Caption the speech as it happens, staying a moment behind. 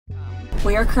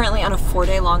We are currently on a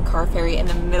 4-day-long car ferry in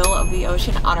the middle of the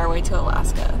ocean on our way to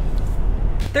Alaska.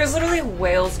 There's literally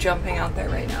whales jumping out there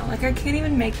right now. Like, I can't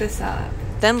even make this up.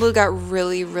 Then Blue got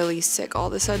really sick all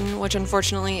of a sudden, which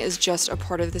unfortunately is just a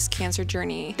part of this cancer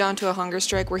journey. Down to a hunger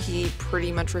strike where he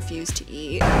pretty much refused to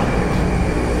eat.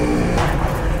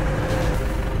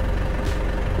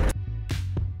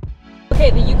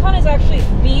 Okay, the Yukon is actually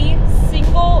the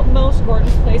single most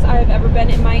gorgeous place I have ever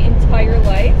been in my entire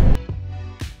life.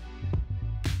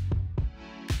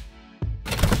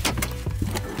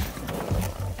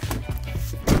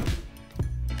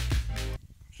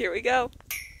 Here we go.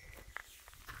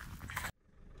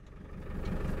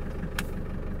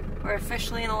 We're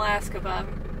officially in Alaska, bub.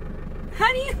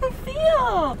 How do you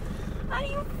feel? How do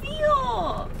you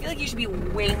feel? I feel like you should be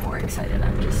way more excited,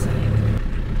 I'm just saying.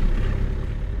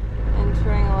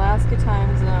 Entering Alaska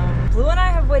time zone. Blue and I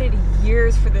have waited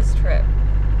years for this trip.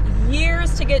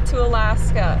 Years to get to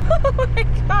Alaska. Oh my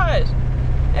gosh.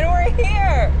 And we're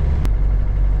here.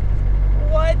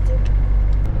 What?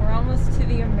 We're almost to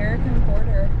the American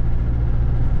border.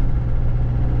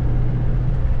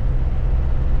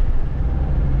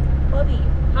 Bubby,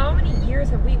 how many years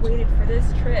have we waited for this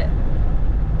trip?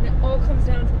 And it all comes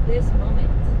down to this moment.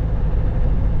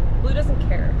 Blue doesn't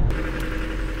care.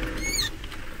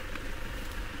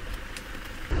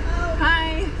 Oh.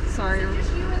 Hi. Sorry. Is it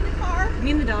just you in the car?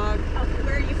 Me and the dog. Okay,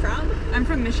 where are you from? I'm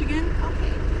from Michigan.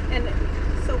 Okay. And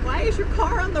so why is your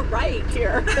car on the right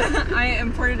here? I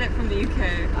imported it from the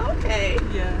UK. Okay.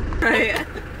 Yeah. Right.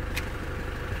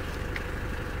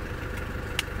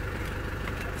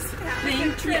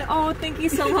 Thank you. Oh, thank you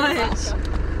so much.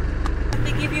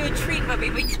 They give you a treat, Bubby,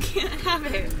 but you can't have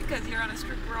it because you're on a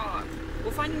strict rock.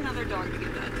 We'll find another dog to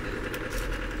get that too.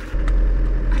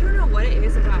 I don't know what it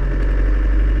is about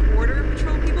Border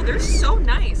Patrol people. They're so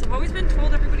nice. I've always been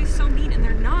told everybody's so mean, and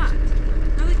they're not.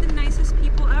 They're like the nicest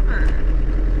people ever.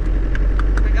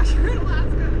 Oh my gosh, we're in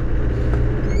Alaska.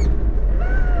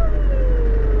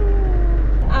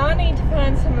 I need to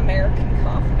find some American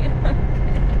coffee.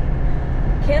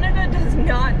 Canada does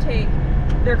not take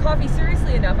their coffee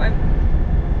seriously enough.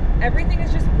 Everything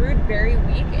is just brewed very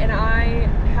weak, and I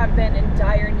have been in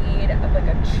dire need of like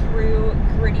a true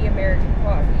gritty American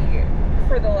coffee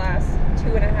for the last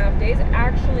 2.5 days.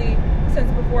 Actually, since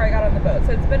before I got on the boat.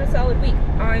 So it's been a solid week.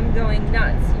 I'm going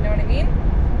nuts, you know what I mean?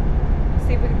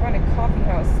 See if we can find a coffee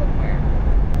house somewhere.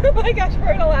 Oh my gosh,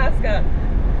 we're in Alaska.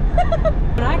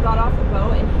 When I got off the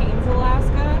boat in Haines,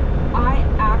 Alaska, I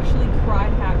actually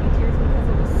cried happy tears because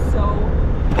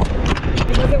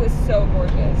it was so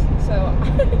gorgeous. So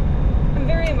I'm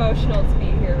very emotional to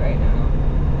be here right now.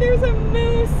 There's a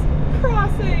moose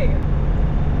crossing.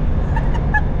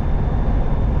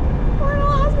 We're in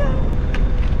Alaska.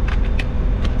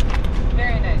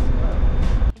 Very nice boat.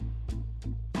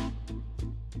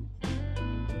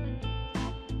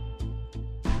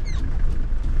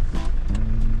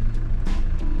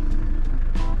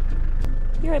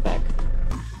 Be right back.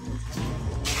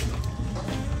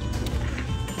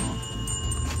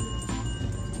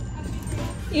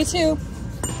 You too.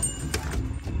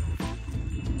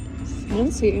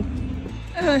 Fancy.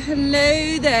 Oh,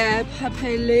 hello there,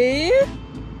 Puppy Lou.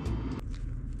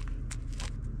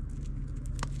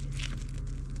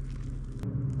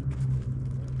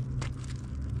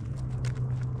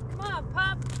 Come on,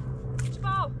 pup. Get your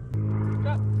ball.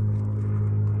 Drop.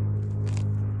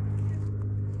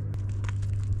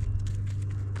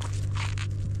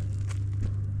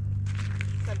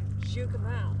 Gotta juke him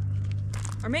out.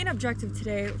 Our main objective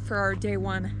today for our day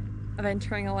 1 of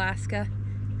entering Alaska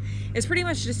is pretty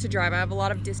much just to drive. I have a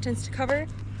lot of distance to cover.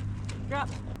 Drop.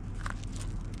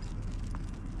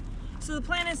 So the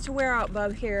plan is to wear out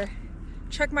Bub here,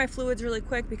 check my fluids really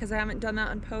quick because I haven't done that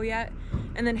on Poe yet,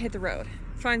 and then hit the road.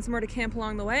 Find somewhere to camp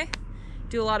along the way,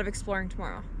 do a lot of exploring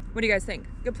tomorrow. What do you guys think?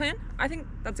 Good plan? I think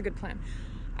that's a good plan.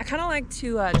 I kind of like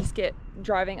to just get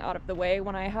driving out of the way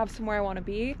when I have somewhere I want to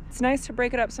be. It's nice to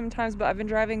break it up sometimes, but I've been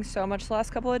driving so much the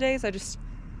last couple of days, I just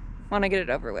want to get it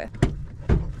over with.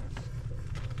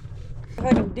 If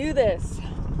I can do this.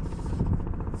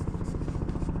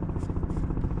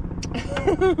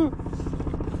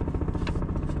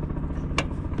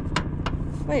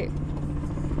 Wait.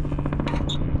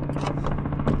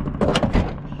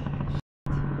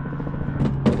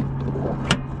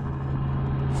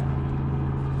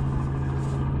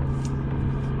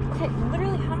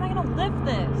 Literally, how am I gonna lift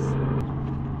this?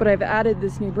 But I've added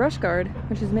this new brush guard,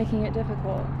 which is making it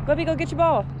difficult. Bubby, go get your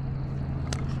ball.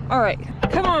 All right,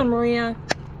 come on, Maria.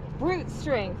 Brute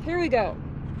strength, here we go.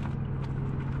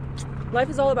 Life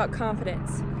is all about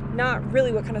confidence, not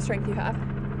really what kind of strength you have.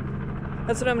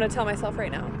 That's what I'm gonna tell myself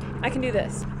right now. I can do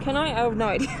this. Can I? I have no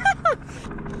idea.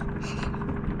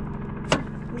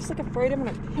 I'm just like afraid I'm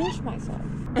gonna pinch myself.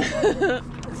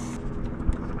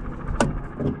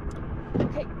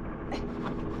 Okay.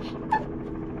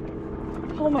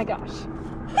 Oh my gosh.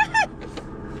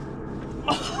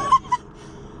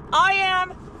 I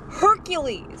am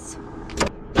Hercules.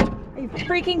 Are you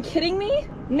freaking kidding me?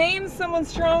 Name someone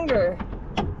stronger.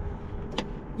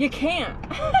 You can't.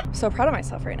 I'm so proud of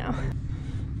myself right now.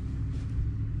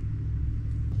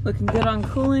 Looking good on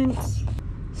coolant.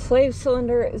 Slave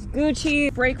cylinder is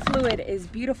Gucci. Brake fluid is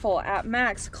beautiful at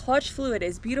max. Clutch fluid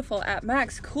is beautiful at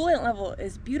max. Coolant level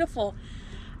is beautiful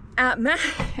at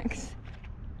max.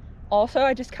 Also,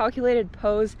 I just calculated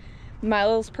Poe's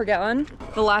miles per gallon.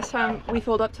 The last time we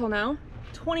filled up till now,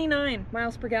 29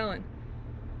 miles per gallon.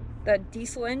 That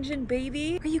diesel engine,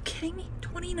 baby. Are you kidding me?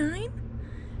 29?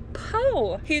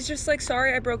 Poe. He's just like,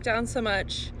 sorry I broke down so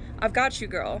much. I've got you,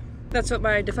 girl. That's what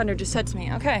my Defender just said to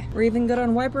me. Okay, we're even good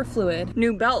on wiper fluid.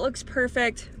 New belt looks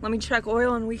perfect. Let me check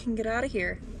oil and we can get out of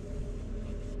here.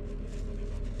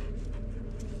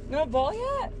 No ball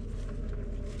yet?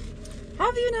 How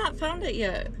have you not found it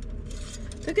yet?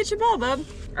 Go get your ball, bub.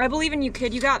 I believe in you,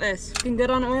 kid. You got this. Looking good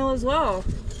on oil as well.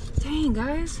 Dang,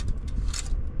 guys.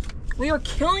 We are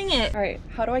killing it. All right,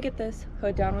 how do I get this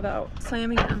hood down without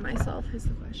slamming it on myself is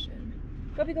the question.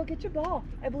 Bubby, go get your ball.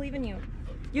 I believe in you.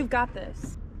 You've got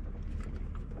this.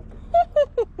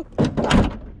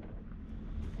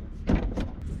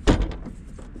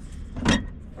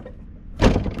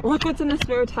 Look what's in the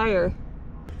spare tire.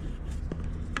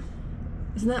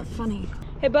 Isn't that funny?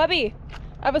 Hey, Bubby,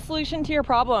 I have a solution to your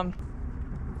problem.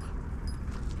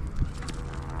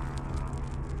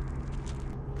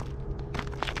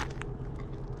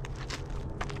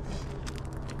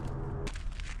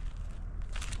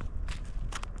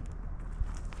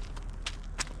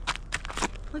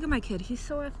 Look at my kid, he's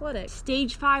so athletic.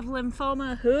 Stage 5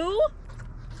 lymphoma, who?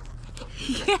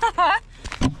 Yeah.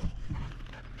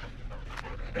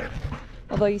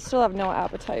 Although you still have no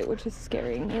appetite, which is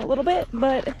scaring me a little bit,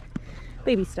 but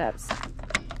baby steps.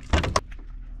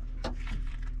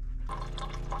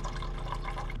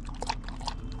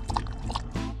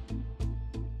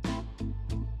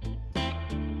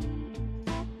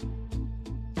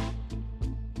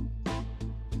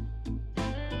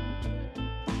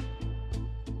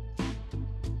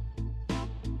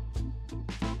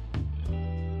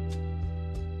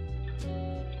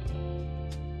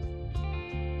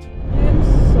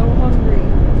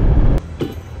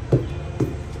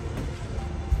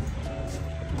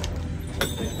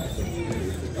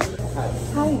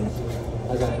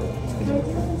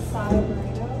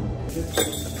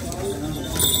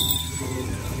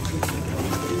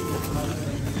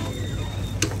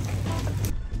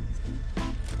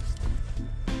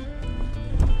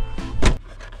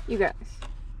 You guys,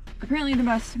 apparently the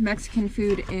best Mexican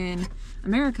food in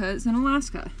America is in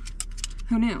Alaska.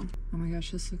 Who knew? Oh my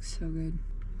gosh, this looks so good.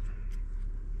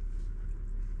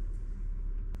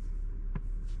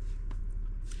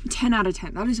 Ten out of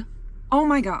 10. That is, oh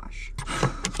my gosh.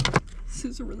 This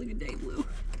is a really good day, Blue.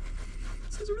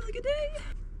 This is a really good day.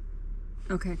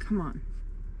 Okay, come on.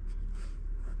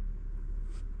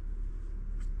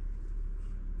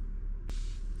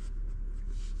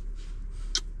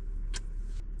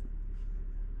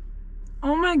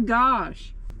 Oh my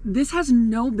gosh. This has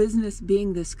no business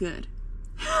being this good.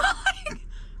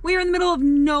 We are in the middle of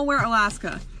nowhere,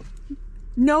 Alaska.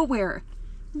 Nowhere.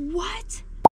 What?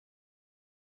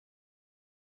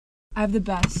 I have the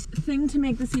best thing to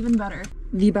make this even better.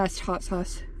 The best hot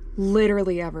sauce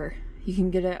literally ever. You can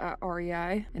get it at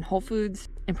REI and Whole Foods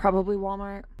and probably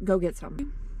Walmart. Go get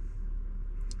some.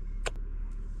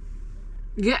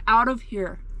 Get out of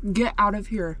here. Get out of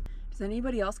here. Does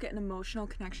anybody else get an emotional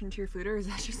connection to your food, or is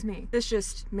that just me? This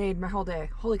just made my whole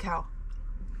day. Holy cow.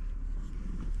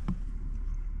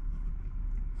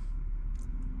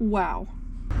 Wow.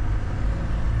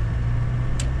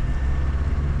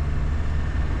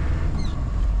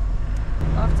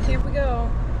 Off to camp we go.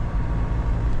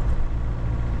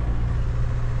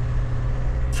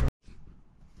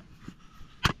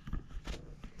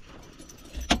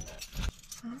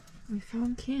 Well, we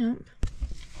found camp.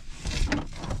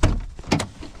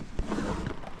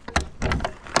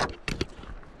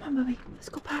 Come on, Bubby, let's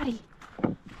go potty.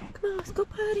 Come on, let's go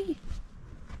potty.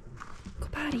 Go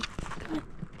potty, come on.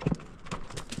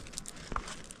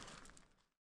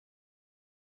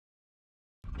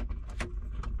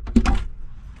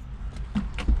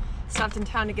 Stopped in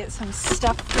town to get some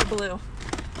stuff for Blue.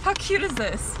 How cute is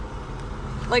this?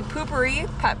 Like poopery,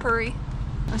 petpery.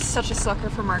 I'm such a sucker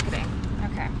for marketing.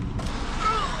 Okay.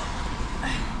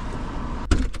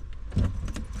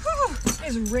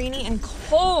 is rainy and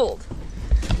cold.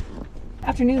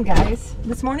 Afternoon, guys.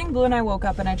 This morning, Blue and I woke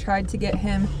up and I tried to get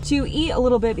him to eat a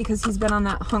little bit because he's been on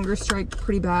that hunger strike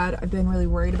pretty bad. I've been really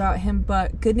worried about him,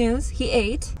 but good news, he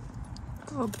ate.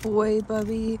 Oh boy,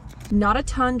 Bubby. Not a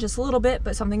ton, just a little bit,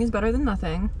 but something is better than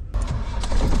nothing.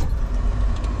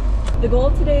 The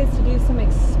goal today is to do some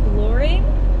exploring.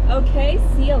 Okay,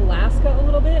 see Alaska a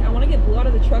little bit. I want to get Blue out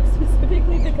of the truck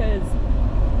specifically because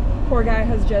poor guy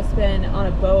has just been on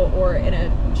a boat or in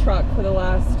a truck for the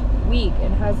last week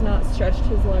and has not stretched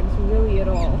his legs really at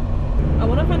all. I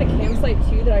want to find a campsite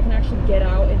too that I can actually get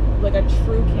out in, like a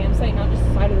true campsite, not just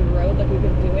the side of the road like we've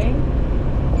been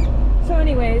doing. So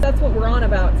anyways, that's what we're on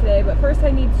about today. But first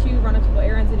I need to run a couple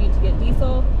errands. I need to get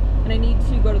diesel and I need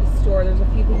to go to the store. There's a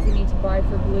few things I need to buy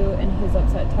for Blue and his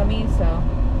upset tummy. So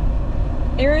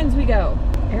errands we go.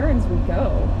 Errands we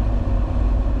go.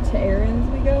 To errands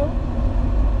we go.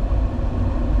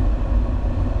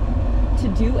 To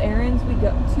do errands we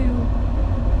go to.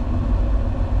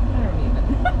 I don't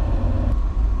even.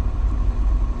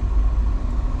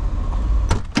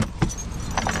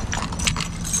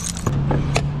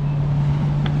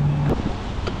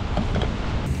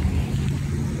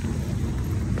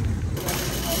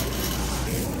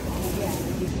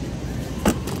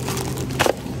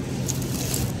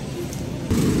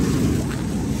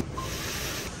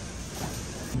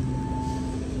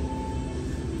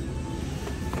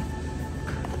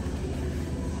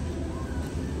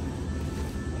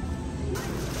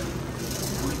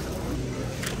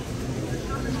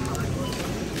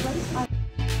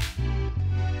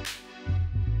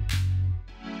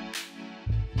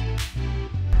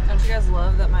 Don't you guys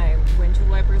love that my windshield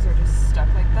wipers are just stuck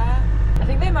like that? I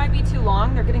think they might be too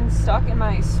long. They're getting stuck in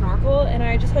my snorkel and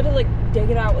I just had to like dig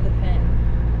it out with a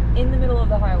pin in the middle of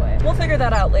the highway. We'll figure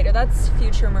that out later. That's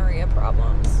future Maria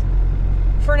problems.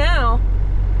 For now,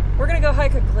 we're gonna go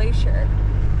hike a glacier.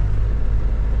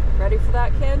 Ready for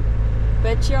that, kid?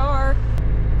 Bet you are.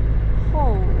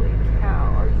 Holy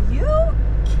cow, are you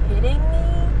kidding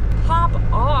me? Pop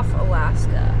off,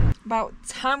 Alaska. About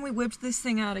time we whipped this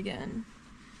thing out again.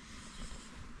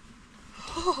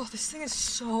 Oh, this thing is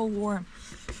so warm.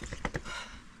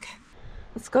 Okay,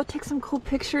 let's go take some cool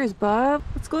pictures, bub.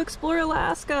 Let's go explore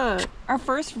Alaska. Our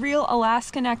first real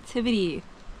Alaskan activity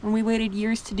when we waited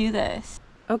years to do this.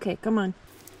 Okay, come on.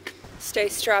 Stay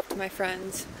strapped, my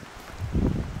friends.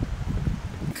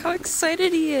 Look how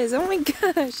excited he is. Oh my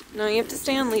gosh. No, you have to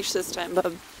stay on leash this time,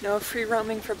 bub. No free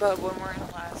roaming for bub when we're in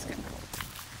Alaska.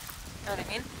 Know what I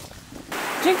mean?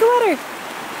 Drink a water.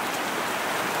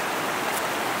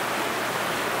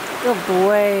 Good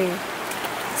boy.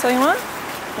 That's all you want?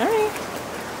 Alright.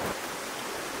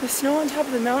 The snow on top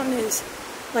of the mountain is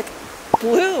like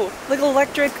blue, like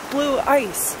electric blue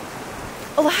ice.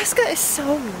 Alaska is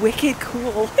so wicked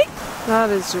cool.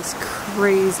 That is just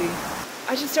crazy.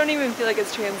 I just don't even feel like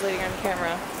it's translating on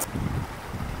camera.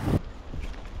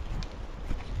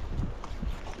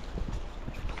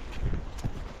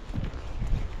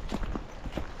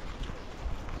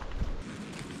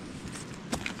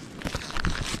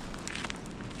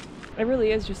 It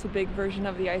really is just a big version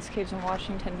of the ice caves in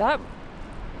Washington. That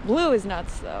blue is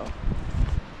nuts though.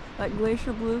 That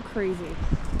glacier blue, crazy.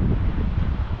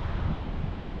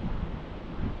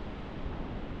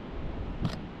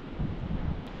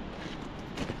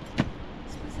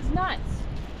 This place is nuts.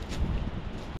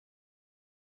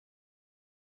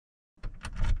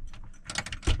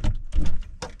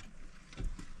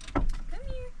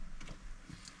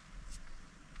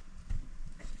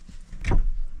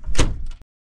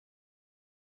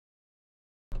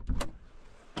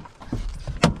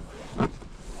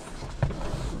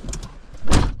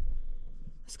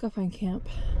 Let's go find camp.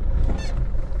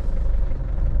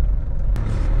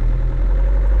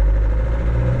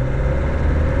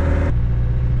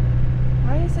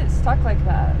 Why is it stuck like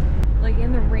that? Like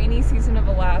in the rainy season of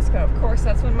Alaska, of course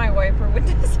that's when my wiper would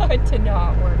decide to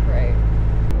not work right.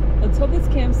 Let's hope this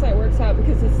campsite works out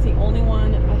because it's the only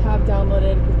one I have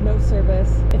downloaded with no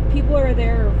service. If people are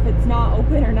there, or if it's not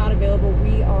open or not available,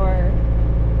 we are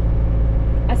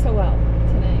SOL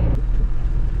tonight.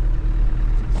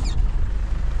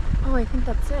 Oh, I think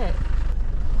that's it.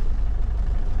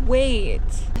 Wait,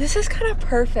 this is kind of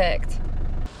perfect.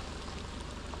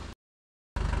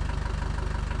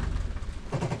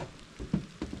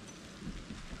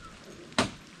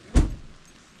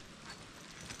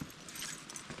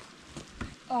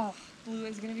 Oh, Blue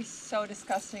is gonna be so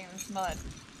disgusting in this mud.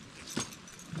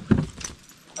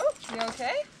 Oh, you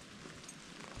okay?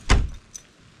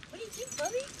 What do you think,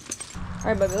 Bubby? All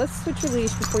right, Bubby, let's switch your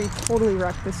leash before you totally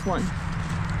wreck this one.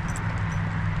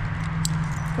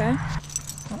 Okay?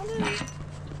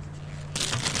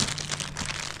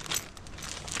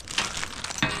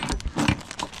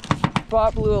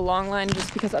 bought Blue a long line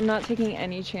just because I'm not taking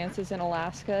any chances in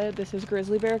Alaska. This is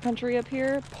grizzly bear country up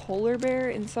here. Polar bear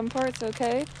in some parts,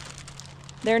 okay?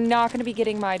 They're not gonna be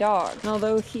getting my dog. And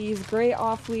although he's great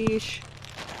off leash,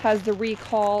 has the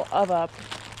recall of a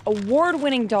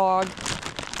award-winning dog,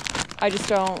 I just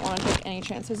don't want to take any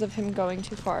chances of him going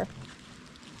too far.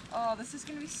 Oh, this is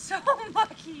gonna be so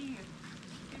mucky.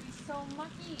 It's gonna be so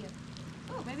mucky.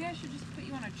 Oh, maybe I should just put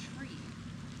you on a tree.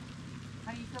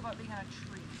 How do you feel about being on a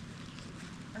tree?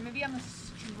 Or maybe on the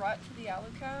strut to the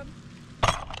Alucab?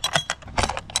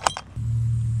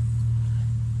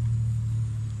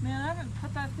 Man, I haven't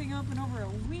put that thing up in over a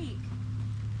week.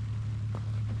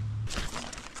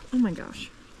 Oh my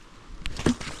gosh.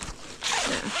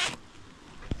 Yeah.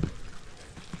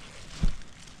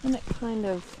 And it kind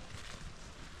of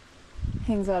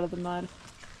hangs out of the mud.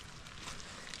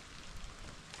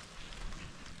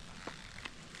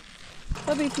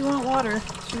 Bubby, if you want water,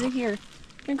 it's right here.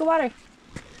 Drink of water.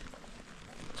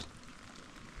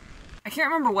 I can't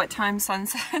remember what time sun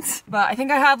sets, but I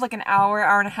think I have like an hour,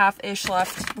 hour and a half-ish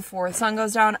left before the sun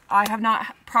goes down. I have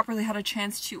not properly had a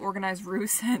chance to organize Rue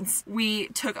since we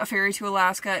took a ferry to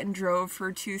Alaska and drove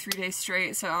for 2-3 days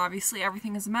straight, so obviously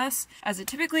everything is a mess, as it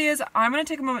typically is. I'm gonna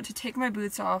take a moment to take my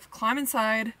boots off, climb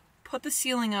inside, put the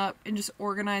ceiling up, and just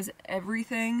organize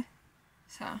everything.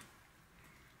 So,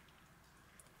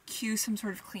 cue some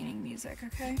sort of cleaning music,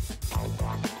 okay?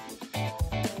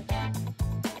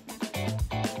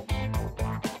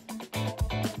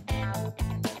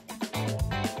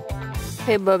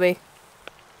 Hey, Bubby.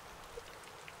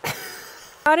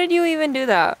 How did you even do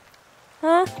that?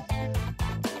 Huh?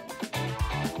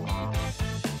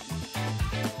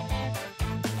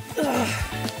 Ugh.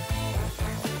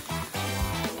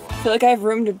 I feel like I have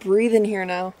room to breathe in here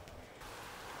now.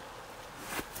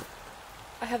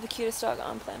 I have the cutest dog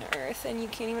on planet Earth, and you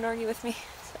can't even argue with me.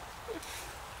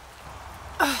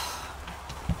 So.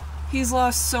 He's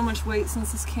lost so much weight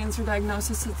since his cancer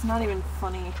diagnosis, it's not even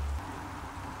funny.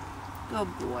 Oh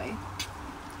boy.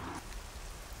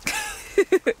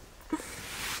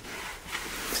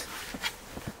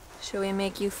 Should we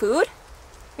make you food?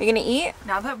 Are you gonna eat?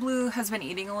 Now that Blue has been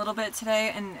eating a little bit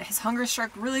today, and his hunger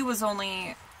strike really was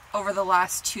only over the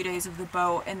last 2 days of the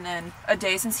boat and then a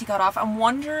day since he got off, I'm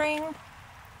wondering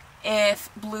if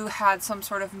Blue had some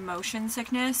sort of motion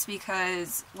sickness,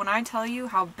 because when I tell you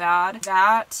how bad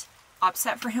that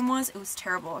upset for him was, it was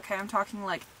terrible, okay? I'm talking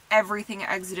like everything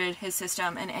exited his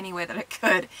system in any way that it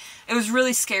could. It was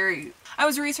really scary. I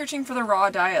was researching for the raw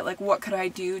diet, like what could I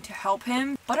do to help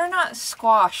him? Butternut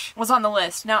squash was on the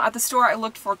list. Now at the store I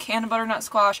looked for canned butternut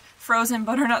squash, frozen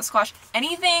butternut squash,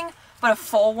 anything but a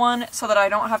full one so that I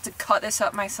don't have to cut this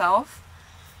up myself.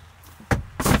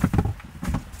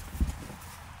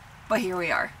 But here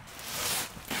we are.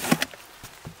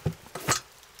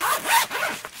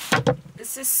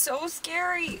 This is so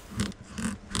scary.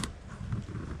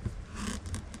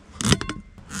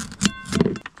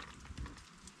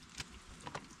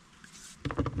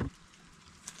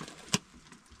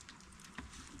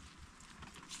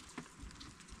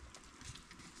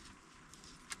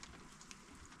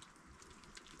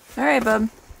 All right, bub.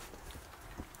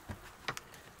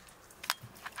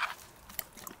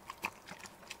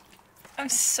 I'm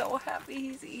so happy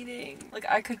he's eating. Like,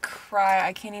 I could cry.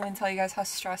 I can't even tell you guys how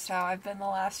stressed out I've been the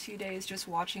last few days just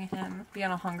watching him be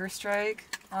on a hunger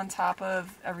strike on top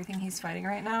of everything he's fighting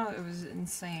right now. It was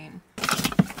insane.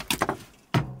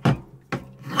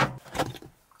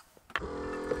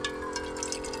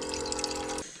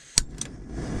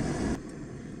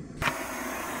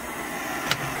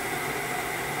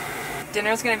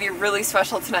 Dinner's gonna be really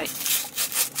special tonight.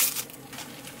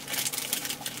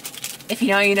 If you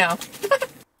know, you know.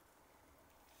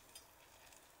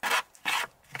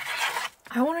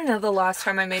 I want to know the last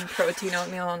time I made protein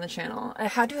oatmeal on the channel.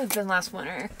 It had to have been last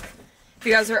winter. If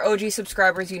you guys are OG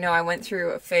subscribers, you know I went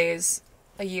through a phase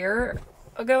a year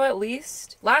ago at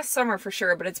least. Last summer for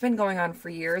sure, but it's been going on for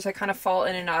years. I kind of fall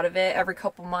in and out of it every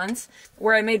couple months,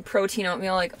 where I made protein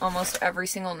oatmeal like almost every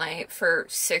single night for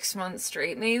 6 months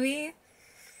straight maybe.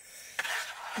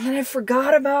 And then I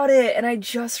forgot about it, and I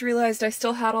just realized I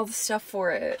still had all the stuff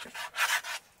for it.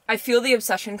 I feel the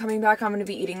obsession coming back. I'm going to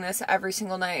be eating this every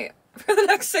single night for the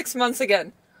next 6 months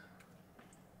again.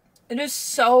 It is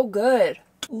so good.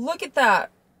 Look at that.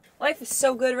 Life is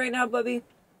so good right now, Bubby.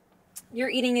 You're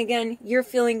eating again. You're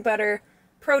feeling better.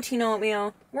 Protein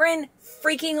oatmeal. We're in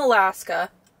freaking Alaska.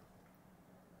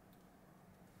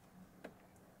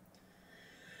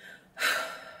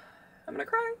 I'm gonna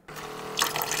cry.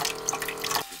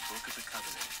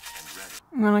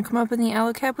 You wanna come up in the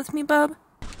Alucab with me, bub?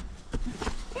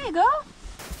 Here you go.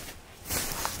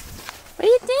 What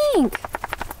do you think?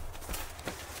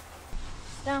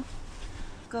 Down.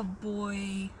 Good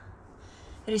boy.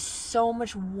 It is so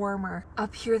much warmer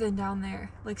up here than down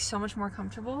there. Like so much more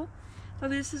comfortable.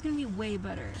 But this is gonna be way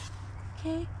better.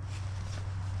 Okay?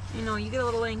 You know, you get a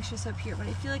little anxious up here, but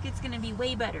I feel like it's gonna be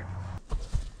way better.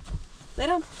 Lay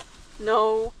down.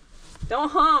 No.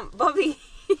 Don't hump, Bubby.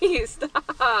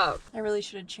 Stop. I really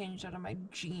should have changed out of my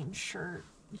jean shirt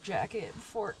jacket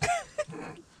before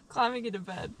climbing into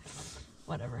bed.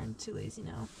 Whatever, I'm too lazy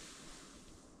now.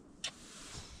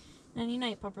 Nighty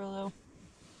night, Pupperlo.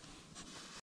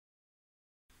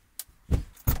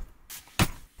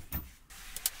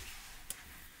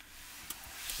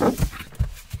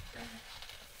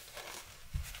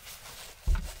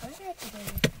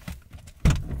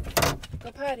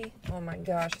 Go potty. Oh my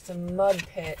gosh, it's a mud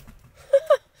pit.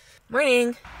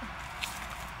 Morning.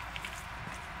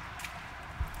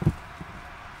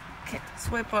 Okay,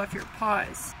 swipe off your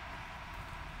paws.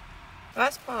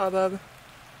 Last paw, bub.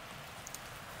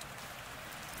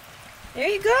 There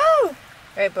you go.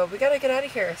 Alright, bub, we gotta get out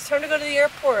of here. It's time to go to the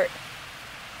airport.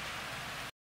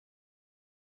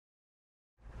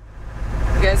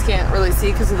 You guys can't really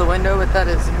see because of the window, but that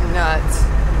is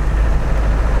nuts.